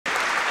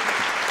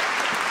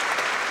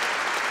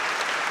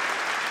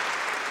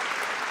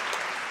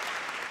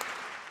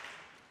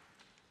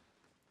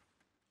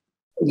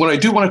what I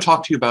do want to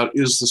talk to you about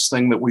is this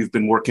thing that we've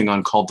been working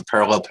on called the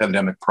Parallel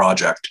Pandemic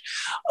Project.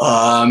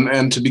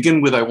 And to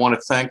begin with, I want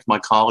to thank my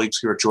colleagues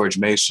here at George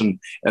Mason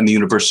and the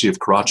University of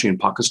Karachi in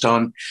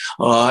Pakistan,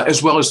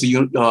 as well as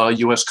the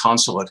U.S.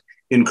 Consulate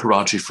in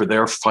Karachi for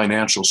their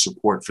financial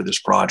support for this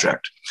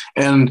project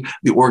and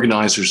the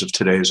organizers of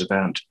today's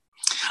event.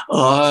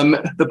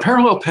 The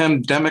Parallel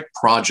Pandemic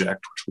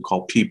Project, which we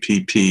call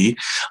PPP,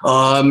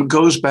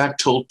 goes back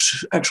till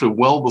actually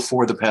well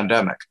before the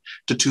pandemic,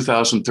 to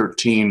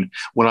 2013,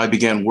 when I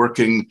began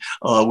working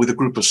with a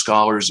group of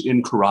scholars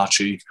in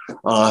Karachi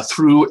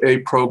through a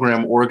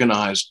program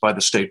organized by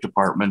the State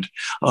Department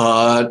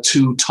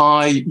to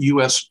tie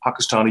U.S.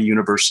 Pakistani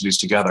universities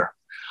together.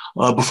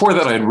 Before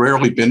that,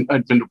 I'd been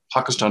to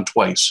Pakistan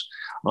twice.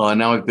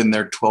 Now I've been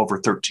there 12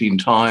 or 13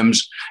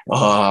 times.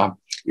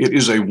 It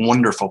is a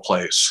wonderful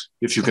place.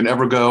 If you can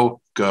ever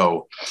go,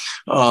 go.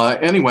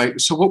 Anyway,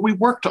 so what we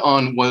worked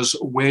on was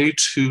a way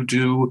to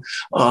do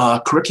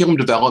curriculum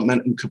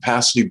development and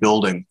capacity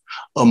building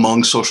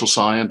among social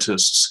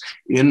scientists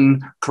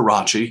in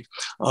Karachi,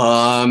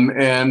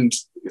 and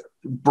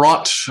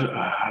brought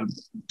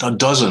a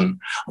dozen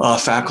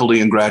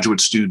faculty and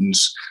graduate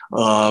students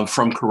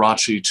from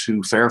Karachi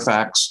to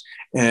Fairfax.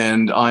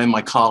 And I and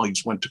my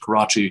colleagues went to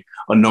Karachi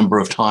a number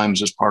of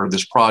times as part of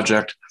this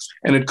project.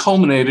 And it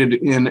culminated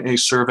in a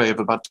survey of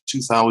about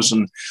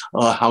 2,000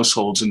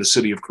 households in the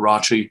city of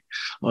Karachi.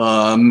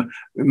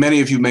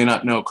 Many of you may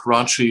not know,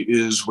 Karachi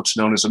is what's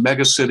known as a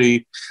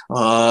megacity,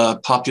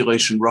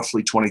 population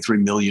roughly 23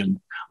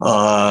 million.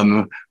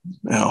 One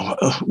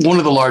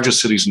of the largest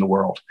cities in the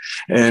world,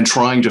 and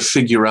trying to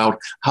figure out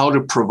how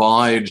to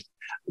provide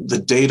the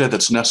data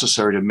that's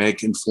necessary to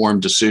make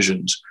informed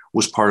decisions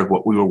was part of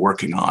what we were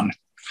working on.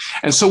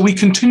 And so we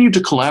continued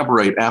to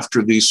collaborate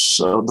after the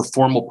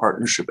formal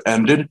partnership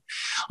ended,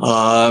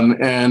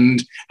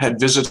 and had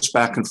visits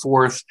back and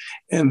forth.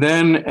 And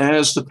then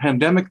as the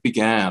pandemic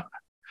began,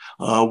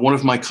 one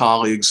of my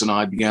colleagues and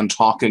I began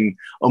talking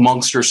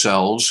amongst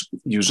ourselves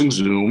using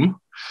Zoom,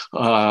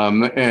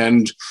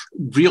 and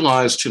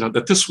realized,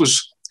 that this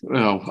was,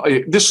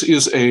 this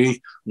is a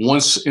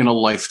once in a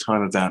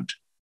lifetime event,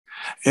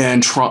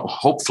 and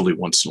hopefully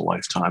once in a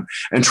lifetime,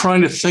 and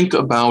trying to think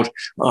about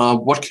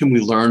what can we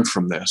learn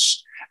from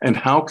this, and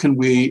how can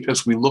we,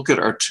 as we look at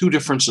our two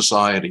different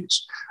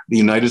societies, the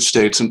United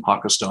States and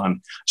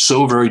Pakistan,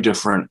 so very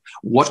different,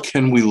 what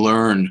can we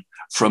learn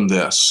from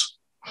this?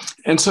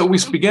 And so we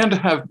began to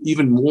have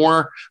even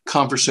more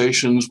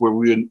conversations where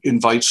we would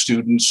invite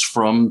students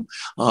from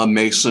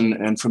Mason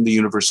and from the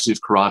University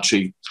of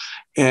Karachi.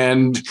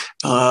 And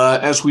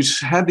as we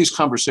had these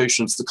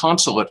conversations, the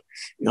consulate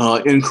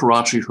in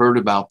Karachi heard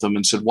about them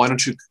and said, why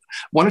don't you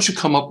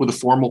come up with a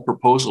formal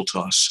proposal to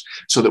us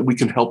so that we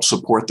can help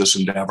support this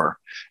endeavor?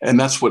 And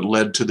that's what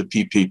led to the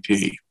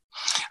PPP.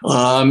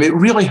 It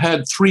really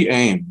had three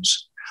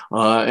aims.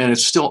 And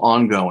it's still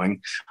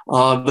ongoing.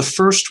 The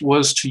first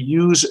was to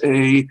use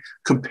a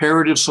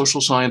comparative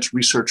social science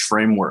research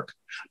framework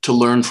to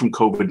learn from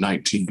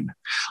COVID-19.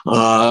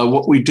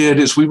 What we did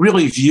is we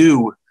really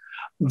view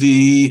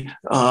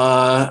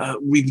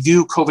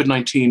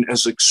COVID-19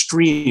 as an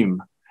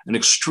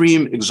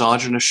extreme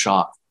exogenous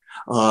shock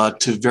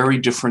to very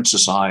different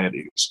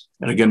societies.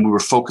 And again, we were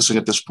focusing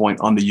at this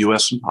point on the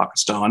US and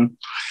Pakistan.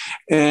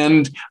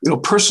 And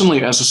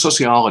personally, as a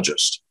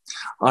sociologist,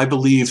 I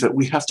believe that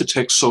we have to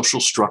take social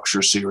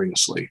structure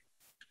seriously.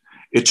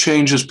 It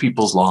changes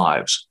people's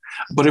lives.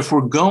 But if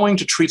we're going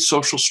to treat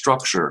social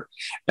structure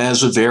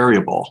as a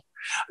variable,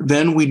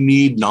 then we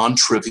need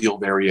non-trivial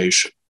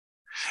variation.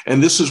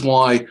 And this is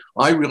why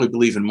I really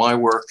believe in my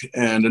work,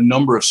 and a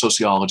number of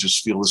sociologists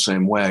feel the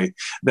same way,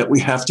 that we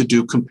have to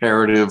do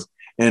comparative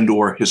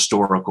and/or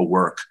historical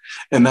work.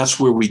 And that's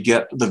where we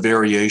get the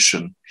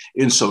variation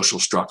in social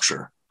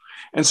structure.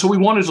 And so we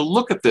wanted to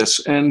look at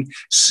this and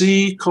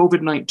see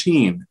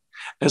COVID-19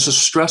 as a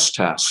stress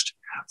test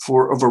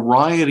for a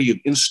variety of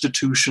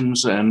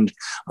institutions and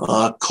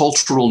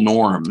cultural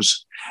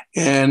norms,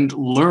 and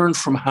learn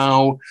from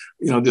how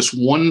this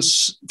one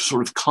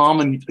sort of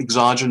common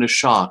exogenous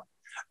shock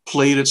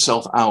played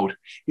itself out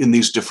in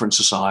these different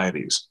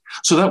societies.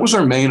 So that was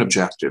our main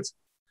objective.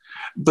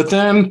 But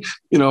then,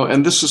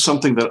 and this is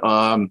something that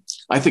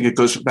I think it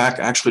goes back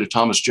actually to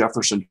Thomas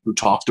Jefferson, who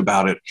talked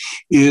about it,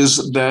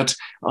 is that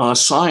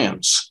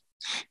science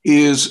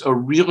is a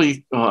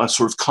really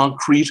sort of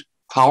concrete,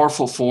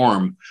 powerful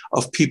form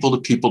of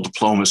people-to-people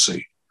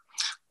diplomacy.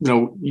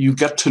 You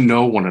get to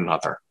know one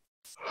another,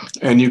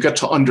 and you get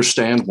to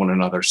understand one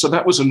another. So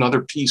that was another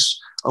piece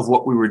of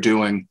what we were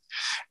doing.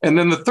 And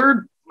then the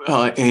third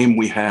aim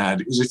we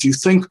had is, if you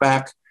think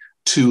back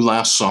to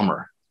last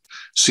summer,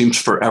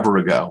 seems forever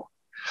ago,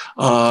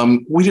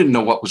 we didn't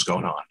know what was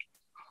going on.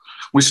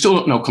 We still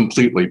don't know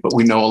completely, but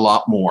we know a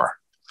lot more.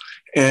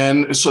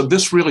 And so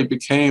this really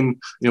became,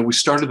 we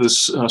started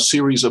this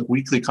series of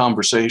weekly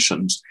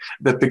conversations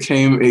that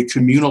became a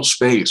communal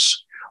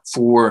space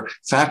for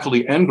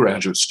faculty and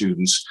graduate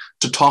students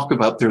to talk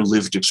about their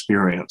lived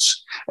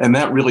experience. And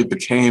that really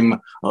became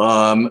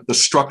the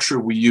structure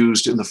we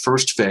used in the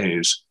first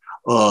phase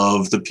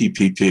of the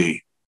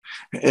PPP.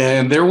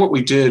 And there what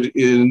we did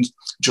in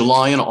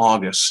July and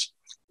August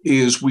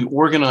is we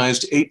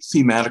organized 8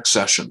 thematic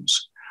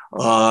sessions.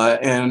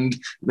 And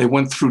they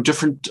went through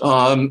different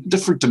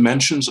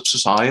dimensions of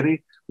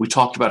society. We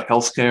talked about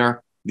healthcare,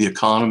 the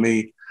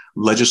economy,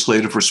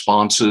 legislative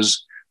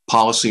responses,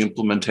 policy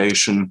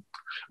implementation,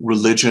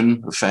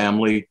 religion,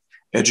 family,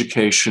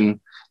 education,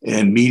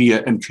 and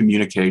media and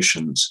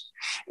communications.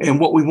 And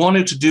what we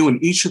wanted to do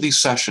in each of these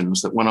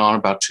sessions that went on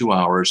about 2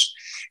 hours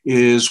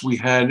is we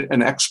had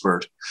an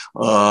expert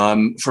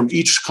from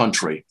each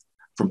country,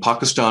 from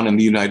Pakistan and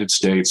the United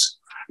States,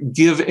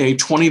 give a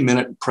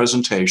 20-minute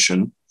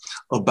presentation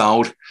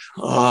about,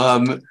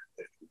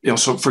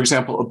 so for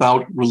example,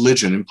 about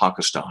religion in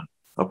Pakistan,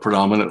 a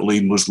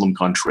predominantly Muslim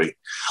country.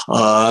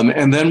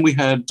 And then we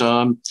had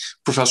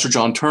Professor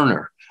John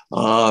Turner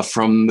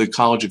from the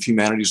College of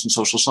Humanities and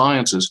Social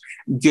Sciences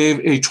gave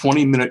a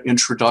 20-minute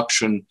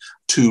introduction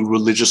to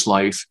religious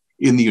life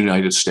in the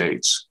United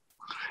States.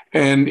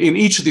 And in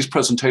each of these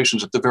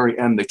presentations, at the very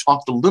end, they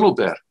talked a little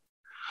bit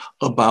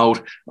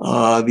about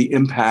the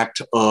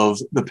impact of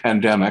the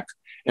pandemic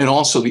and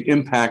also the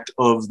impact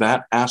of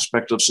that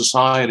aspect of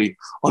society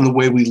on the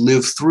way we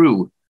live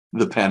through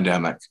the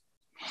pandemic.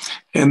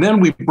 And then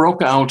we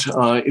broke out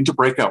into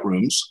breakout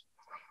rooms,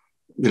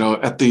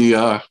 at the,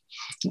 I'm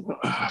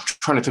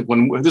trying to think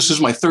when, this is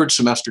my 3rd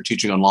semester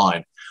teaching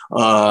online.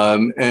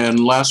 And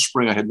last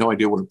spring, I had no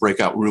idea what a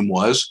breakout room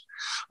was,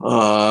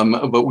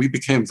 but we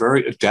became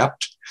very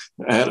adept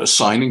at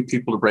assigning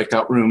people to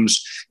breakout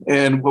rooms.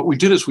 And what we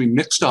did is we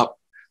mixed up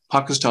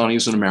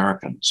Pakistanis and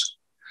Americans.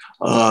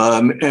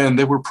 And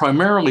they were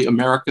primarily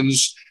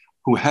Americans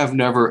who have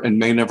never and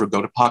may never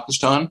go to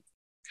Pakistan,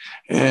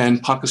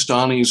 and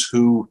Pakistanis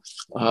who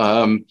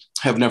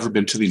have never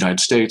been to the United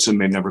States and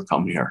may never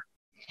come here.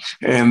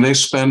 And they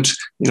spent,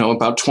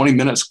 about 20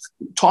 minutes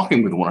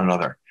talking with one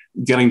another,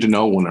 getting to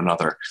know one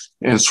another,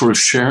 and sort of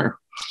sharing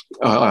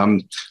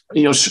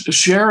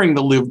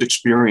the lived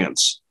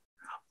experience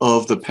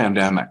of the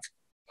pandemic.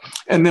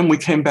 And then we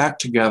came back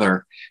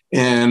together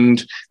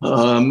and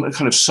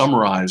kind of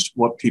summarized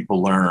what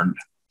people learned.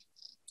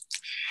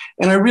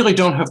 And I really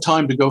don't have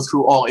time to go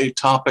through all 8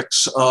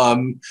 topics. For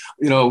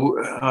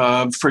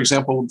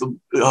example,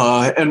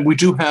 and we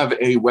do have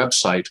a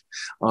website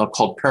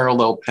called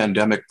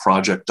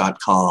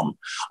parallelpandemicproject.com,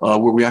 where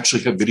we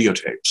actually have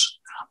videotapes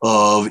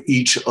of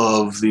each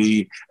of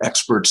the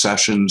expert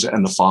sessions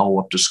and the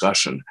follow-up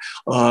discussion.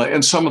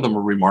 And some of them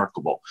are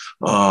remarkable.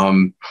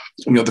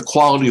 The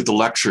quality of the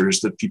lectures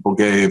that people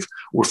gave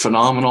were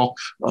phenomenal.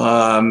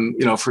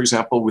 For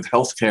example, with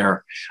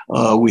healthcare,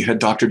 we had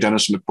Dr.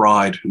 Dennis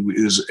McBride, who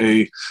is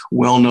a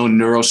well-known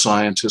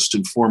neuroscientist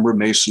and former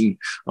Mason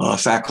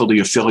faculty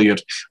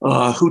affiliate,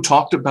 who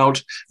talked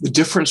about the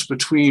difference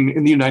between,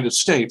 in the United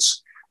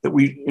States, that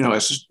we,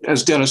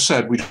 as Dennis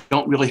said, we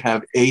don't really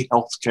have a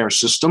healthcare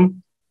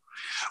system.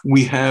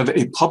 We have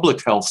a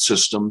public health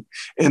system,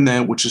 and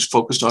then which is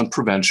focused on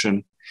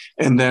prevention.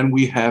 And then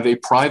we have a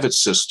private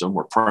system,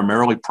 or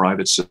primarily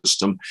private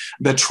system,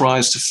 that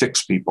tries to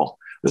fix people.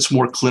 That's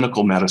more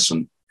clinical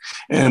medicine.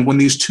 And when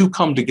these two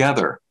come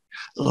together,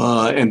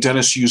 and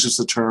Dennis uses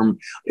the term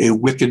a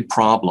wicked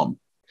problem,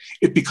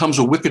 it becomes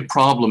a wicked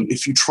problem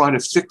if you try to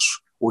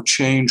fix or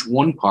change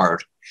one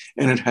part,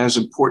 and it has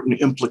important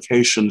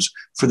implications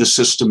for the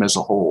system as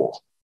a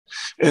whole.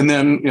 And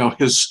then,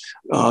 his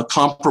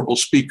comparable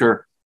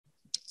speaker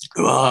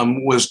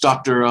was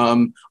Dr.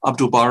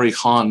 Abdul Bari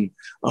Khan,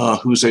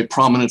 who's a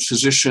prominent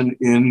physician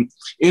in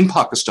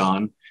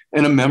Pakistan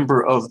and a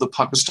member of the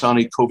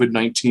Pakistani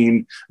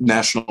COVID-19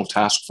 National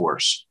Task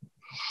Force.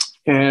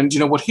 And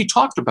what he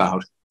talked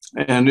about,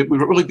 and it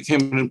really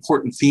became an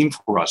important theme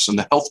for us, and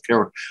the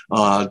healthcare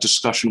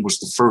discussion was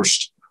the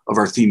first of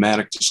our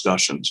thematic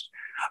discussions.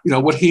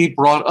 What he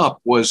brought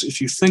up was,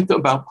 if you think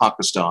about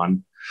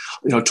Pakistan,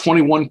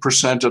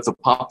 21% of the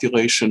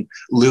population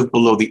live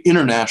below the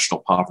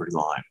international poverty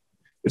line.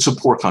 It's a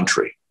poor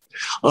country.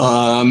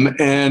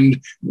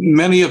 And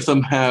many of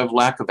them have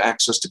lack of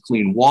access to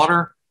clean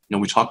water.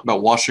 We talk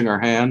about washing our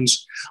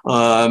hands,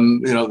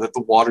 that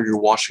the water you're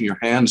washing your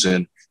hands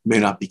in may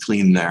not be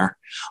clean there.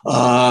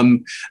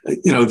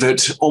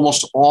 That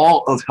almost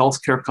all of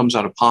healthcare comes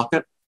out of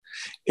pocket.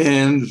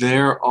 And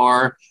there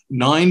are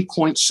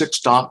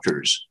 9.6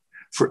 doctors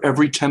for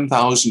every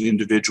 10,000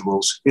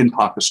 individuals in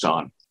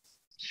Pakistan.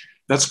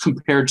 That's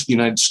compared to the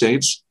United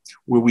States,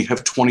 where we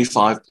have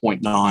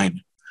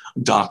 25.9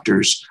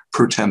 doctors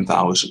per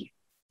 10,000.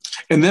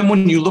 And then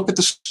when you look at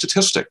the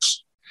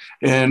statistics,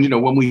 and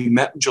when we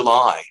met in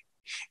July,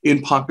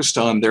 in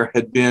Pakistan, there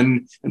had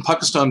been, in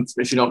Pakistan,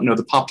 if you don't know,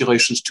 the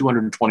population is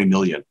 220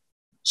 million.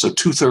 So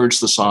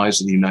 2/3 the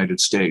size of the United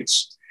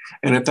States.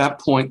 And at that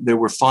point, there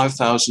were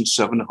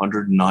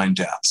 5,709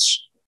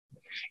 deaths.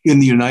 In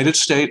the United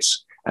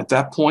States, at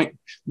that point,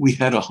 we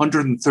had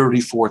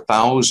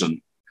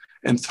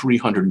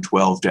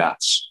 134,312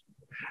 deaths.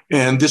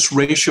 And this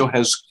ratio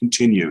has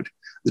continued.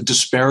 The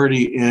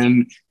disparity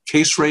in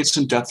case rates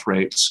and death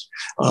rates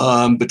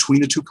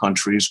between the two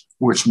countries,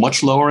 where it's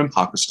much lower in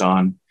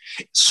Pakistan.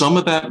 Some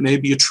of that may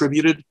be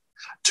attributed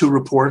to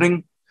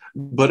reporting,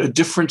 but a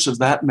difference of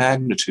that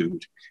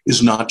magnitude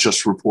is not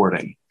just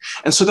reporting.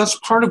 And so that's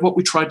part of what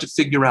we tried to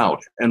figure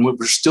out. And what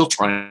we're still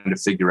trying to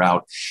figure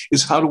out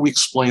is how do we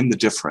explain the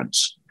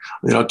difference?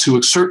 To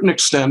a certain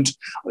extent,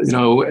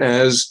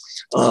 as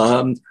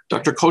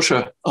Dr.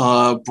 Kosha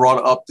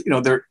brought up,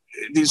 there are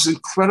these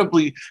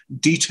incredibly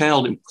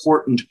detailed,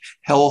 important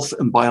health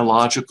and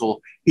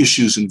biological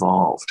issues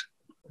involved.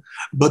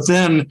 But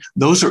then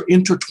those are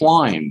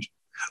intertwined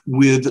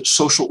with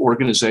social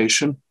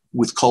organization,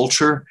 with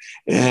culture,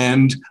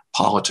 and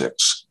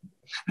politics.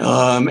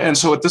 And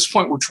so at this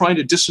point, we're trying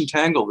to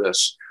disentangle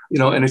this.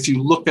 And if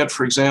you look at,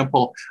 for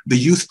example, the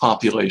youth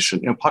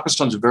population,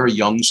 Pakistan's a very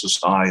young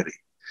society.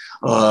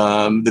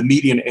 The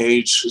median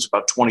age is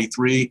about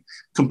 23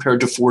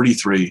 compared to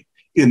 43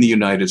 in the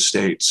United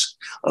States.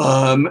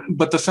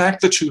 But the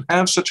fact that you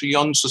have such a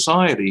young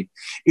society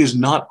is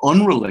not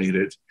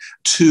unrelated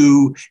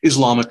to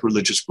Islamic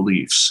religious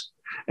beliefs.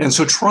 And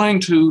so trying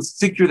to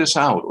figure this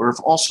out, or if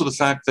also the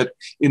fact that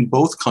in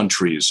both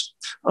countries,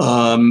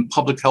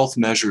 public health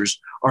measures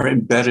are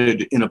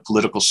embedded in a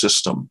political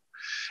system.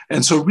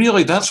 And so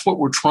really that's what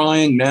we're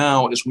trying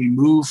now as we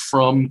move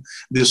from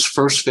this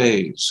first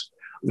phase,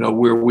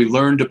 where we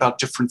learned about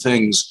different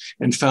things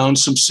and found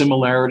some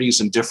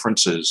similarities and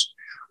differences,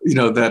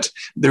 that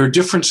there are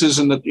differences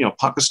in that,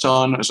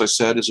 Pakistan, as I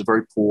said, is a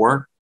very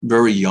poor,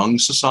 very young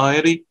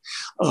society,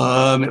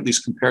 at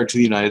least compared to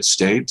the United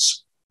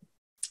States.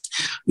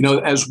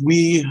 As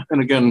we,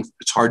 and again,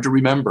 it's hard to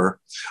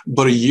remember,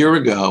 but a year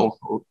ago,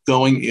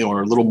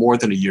 or a little more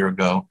than a year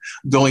ago,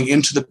 going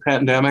into the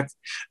pandemic,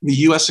 the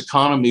US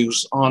economy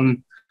was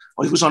on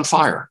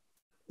fire.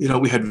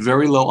 We had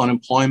very low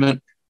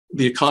unemployment.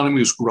 The economy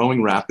was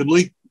growing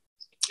rapidly.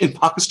 In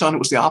Pakistan, it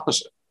was the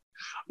opposite.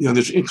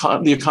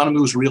 The economy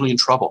was really in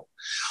trouble.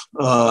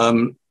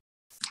 And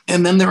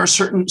then there are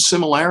certain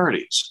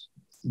similarities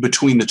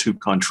between the two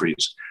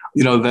countries.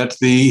 That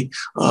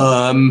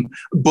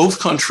both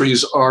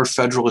countries are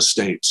federalist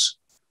states,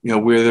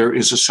 where there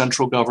is a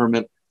central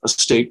government, a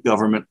state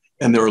government,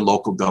 and there are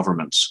local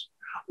governments.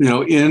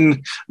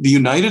 In the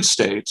United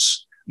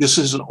States, this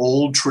is an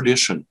old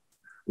tradition.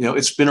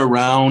 It's been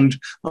around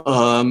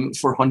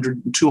for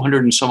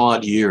 200 and some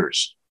odd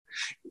years.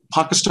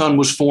 Pakistan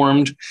was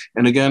formed,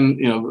 and again,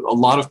 a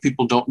lot of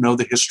people don't know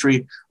the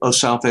history of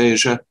South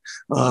Asia.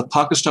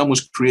 Pakistan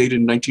was created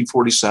in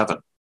 1947.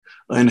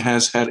 And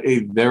has had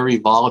a very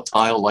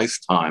volatile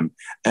lifetime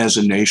as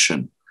a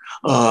nation.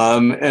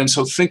 And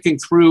so thinking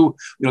through,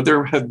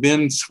 there have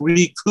been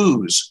 3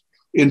 coups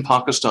in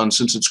Pakistan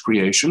since its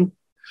creation,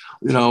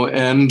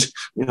 and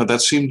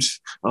that seemed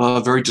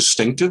very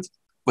distinctive.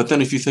 But then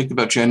if you think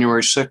about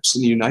January 6th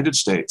in the United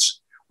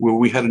States, where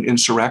we had an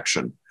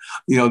insurrection,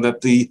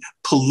 that the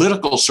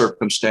political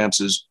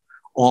circumstances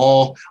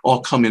all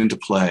come into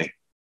play.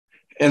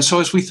 And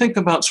so as we think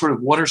about sort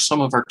of what are some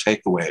of our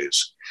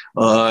takeaways,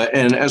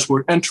 and as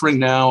we're entering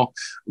now,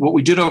 what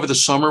we did over the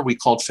summer, we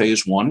called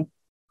phase 1.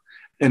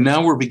 And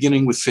now we're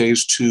beginning with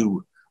phase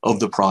 2 of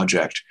the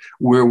project,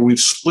 where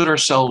we've split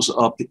ourselves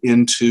up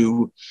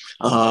into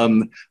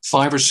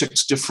 5 or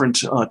 6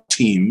 different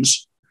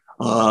teams,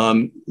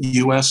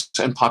 US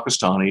and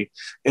Pakistani,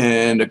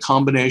 and a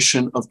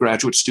combination of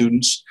graduate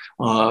students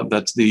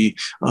that the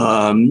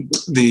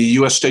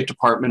US State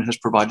Department has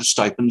provided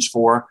stipends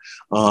for.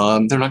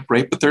 They're not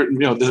great, but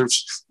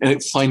there's a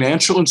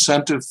financial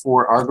incentive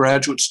for our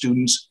graduate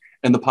students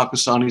and the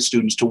Pakistani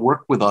students to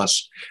work with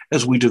us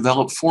as we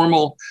develop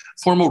formal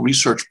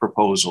research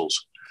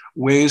proposals,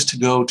 ways to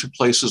go to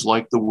places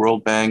like the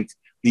World Bank,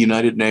 the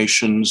United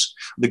Nations,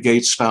 the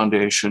Gates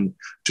Foundation,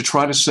 to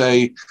try to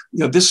say,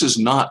 this is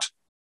not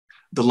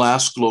the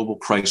last global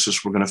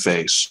crisis we're going to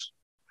face.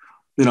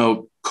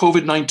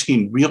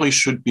 COVID-19 really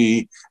should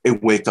be a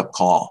wake-up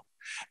call,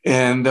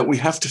 and that we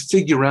have to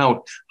figure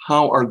out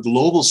how our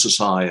global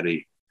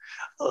society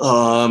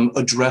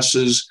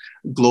addresses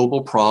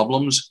global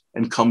problems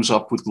and comes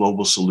up with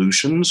global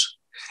solutions,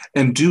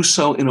 and do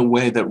so in a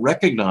way that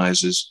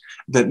recognizes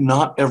that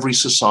not every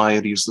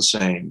society is the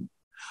same.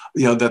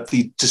 That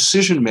the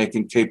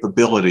decision-making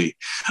capability,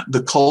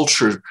 the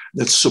culture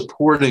that's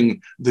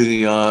supporting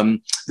the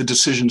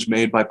decisions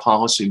made by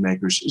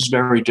policymakers is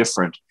very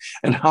different.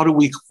 And how do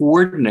we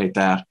coordinate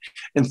that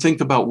and think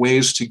about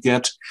ways to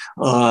get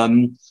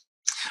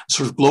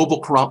sort of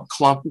global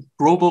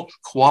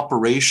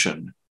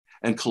cooperation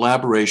and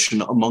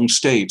collaboration among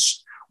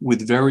states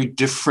with very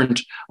different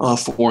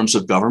forms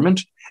of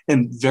government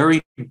and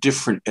very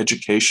different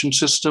education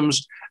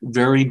systems,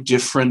 very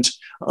different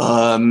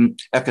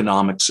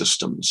economic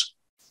systems.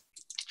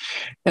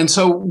 And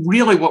so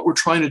really what we're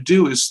trying to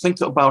do is think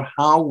about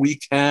how we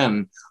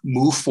can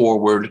move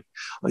forward.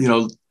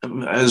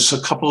 As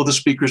a couple of the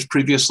speakers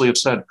previously have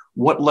said,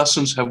 what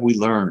lessons have we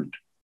learned?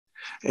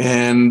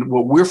 And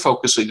what we're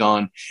focusing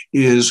on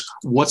is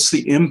what's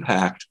the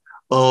impact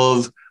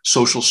of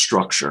social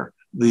structure,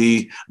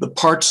 the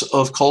parts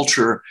of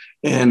culture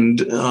and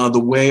the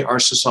way our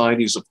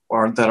societies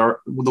are,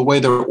 the way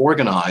they're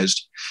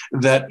organized,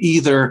 that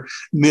either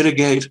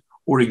mitigate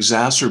or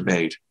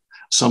exacerbate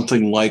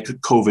something like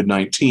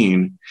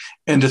COVID-19,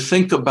 and to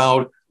think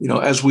about,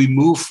 as we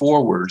move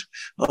forward,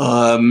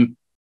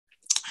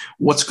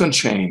 what's going to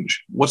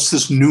change? What's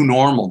this new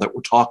normal that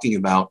we're talking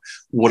about?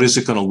 What is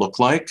it going to look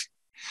like?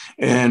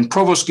 And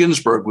Provost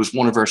Ginsburg was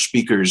one of our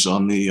speakers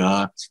on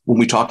when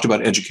we talked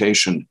about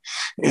education.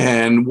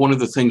 And one of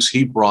the things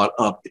he brought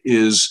up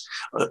is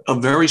a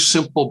very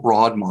simple,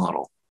 broad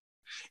model,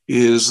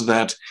 is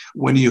that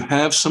when you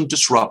have some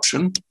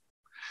disruption,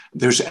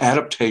 there's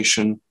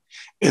adaptation,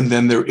 and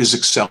then there is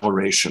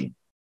acceleration.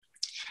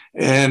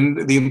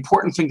 And the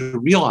important thing to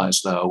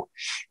realize, though,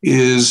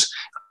 is,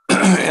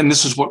 and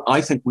this is what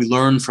I think we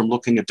learned from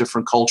looking at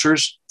different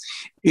cultures,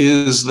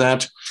 is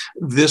that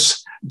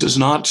this does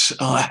not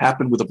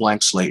happen with a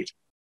blank slate.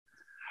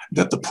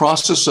 That the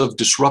process of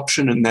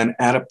disruption and then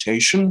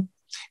adaptation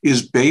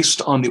is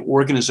based on the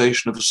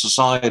organization of a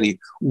society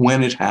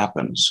when it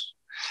happens.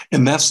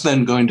 And that's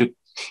then going to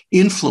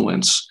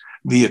influence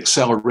the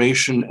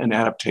acceleration and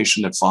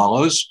adaptation that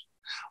follows.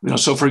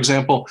 So for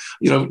example,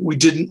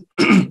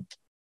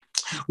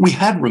 we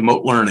had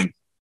remote learning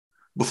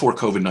before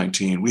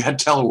COVID-19. We had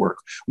telework,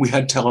 we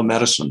had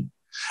telemedicine.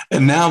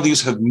 And now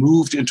these have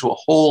moved into a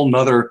whole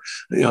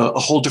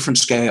different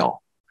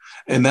scale.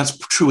 And that's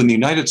true in the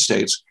United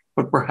States,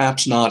 but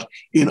perhaps not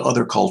in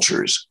other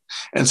cultures.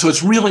 And so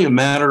it's really a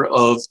matter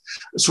of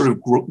sort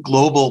of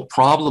global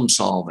problem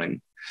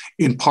solving,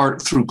 in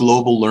part through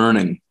global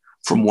learning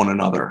from one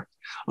another.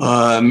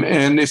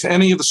 And if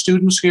any of the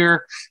students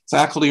here,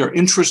 faculty, are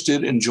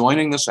interested in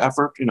joining this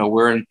effort,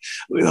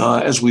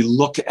 as we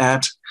look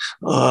at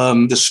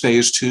this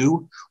phase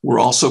 2, we're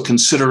also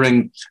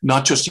considering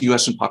not just the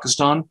US and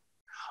Pakistan.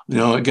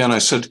 Again, I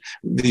said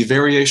the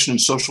variation in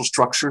social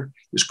structure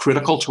is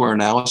critical to our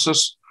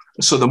analysis.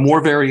 So the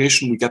more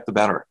variation we get, the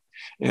better.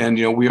 And,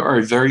 we are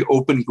a very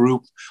open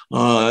group.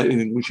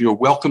 You're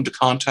welcome to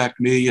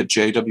contact me at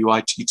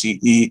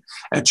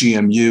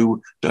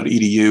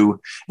jwitte@gmu.edu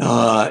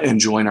and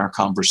join our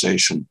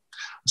conversation.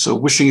 So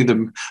wishing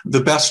you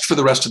the best for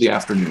the rest of the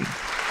afternoon.